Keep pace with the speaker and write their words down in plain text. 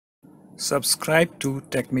Subscribe to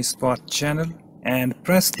TechMeSpot channel and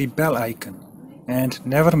press the bell icon and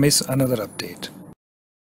never miss another update.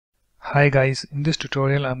 Hi guys, in this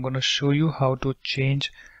tutorial I'm going to show you how to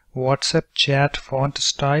change WhatsApp chat font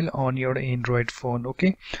style on your Android phone.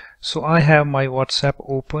 Okay, so I have my WhatsApp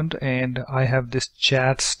opened and I have this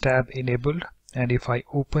chats tab enabled, and if I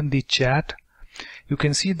open the chat you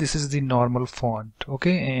can see this is the normal font.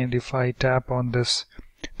 Okay, and if I tap on this,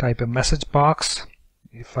 type a message box,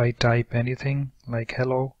 if I type anything like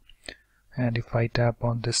hello, and if I tap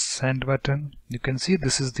on this send button, you can see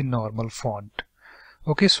this is the normal font.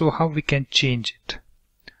 Okay, so how we can change it?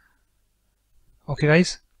 Okay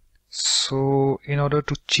guys, so in order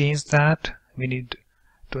to change that we need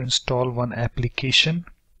to install one application.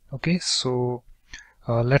 Okay, so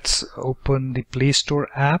let's open the Play Store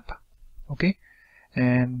app. Okay,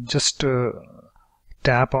 and just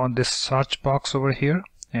tap on this search box over here,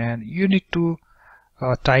 and you need to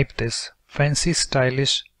type this fancy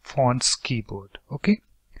stylish fonts keyboard. Okay,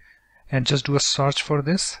 and just do a search for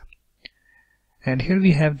this, and here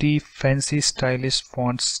we have the fancy stylish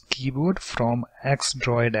fonts keyboard from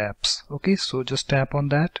Xdroid apps. Okay, so just tap on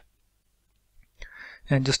that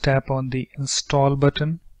and just tap on the install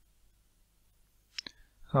button.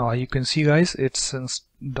 You can see guys, it's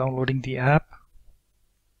downloading the app.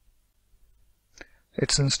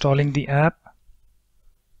 It's installing the app.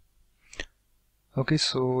 Okay,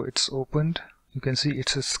 so it's opened. You can see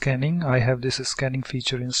it's scanning. I have this scanning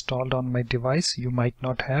feature installed on my device. You might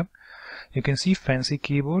not have. You can see fancy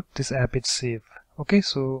keyboard. This app is safe. Okay,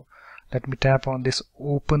 so let me tap on this,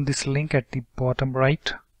 open this link at the bottom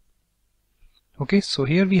right. Okay, so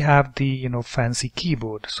here we have the fancy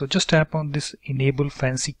keyboard. So just tap on this enable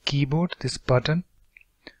fancy keyboard, this button,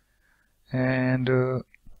 and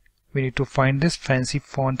we need to find this fancy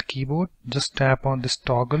font keyboard. Just tap on this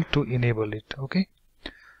toggle to enable it. Okay,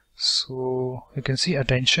 so you can see,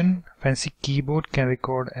 attention, fancy keyboard can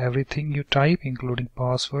record everything you type including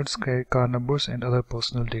passwords, credit card numbers and other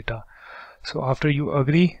personal data. So after you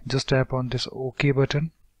agree, just tap on this OK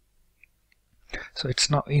button. So it's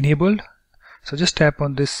now enabled. So just tap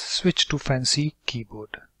on this switch to fancy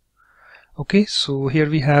keyboard. Okay, so here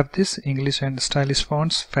we have this English and stylish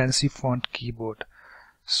fonts fancy font keyboard.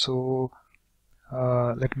 So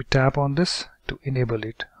let me tap on this to enable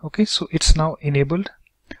it. Okay, so it's now enabled.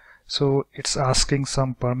 So it's asking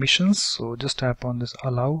some permissions, so just tap on this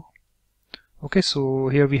allow. Okay, so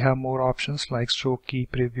here we have more options like show key,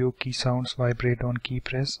 preview, key sounds, vibrate on key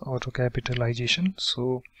press, auto capitalization.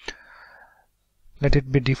 So let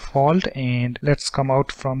it be default, and let's come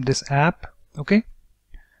out from this app. Okay,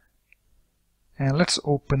 and let's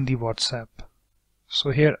open the WhatsApp.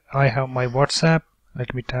 So here I have my WhatsApp.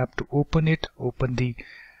 Let me tap to open it, open the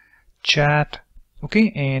chat.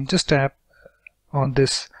 Okay, and just tap on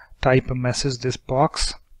this type a message, this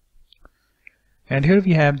box, and here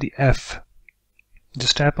we have the F.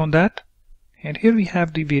 Just tap on that, and here we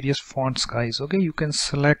have the various fonts guys. Okay, you can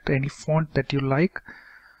select any font that you like.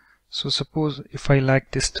 So suppose if I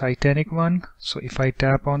like this Titanic one, so if I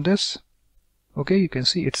tap on this, okay, you can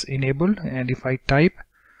see it's enabled, and if I type,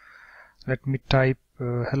 let me type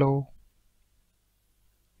hello,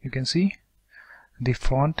 you can see the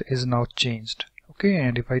font is now changed. Okay,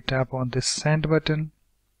 and if I tap on this send button,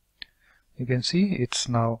 you can see it's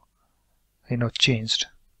now changed.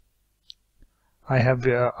 I have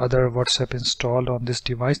other WhatsApp installed on this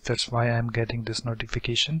device, that's why I'm getting this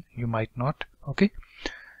notification. You might not. Okay,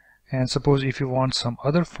 and suppose if you want some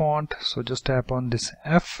other font, so just tap on this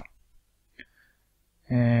F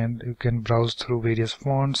and you can browse through various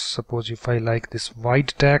fonts. Suppose if I like this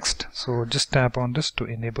white text, so just tap on this to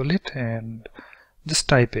enable it and just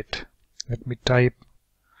type it. Let me type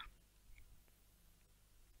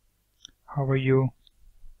how are you,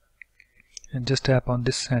 and just tap on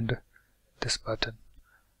this send this button.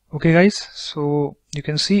 Okay guys, so you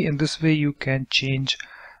can see in this way you can change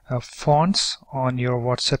fonts on your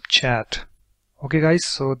WhatsApp chat. Okay guys,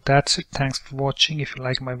 so that's it. Thanks for watching. If you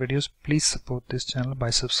like my videos, please support this channel by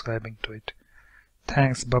subscribing to it.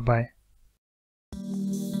 Thanks, bye bye.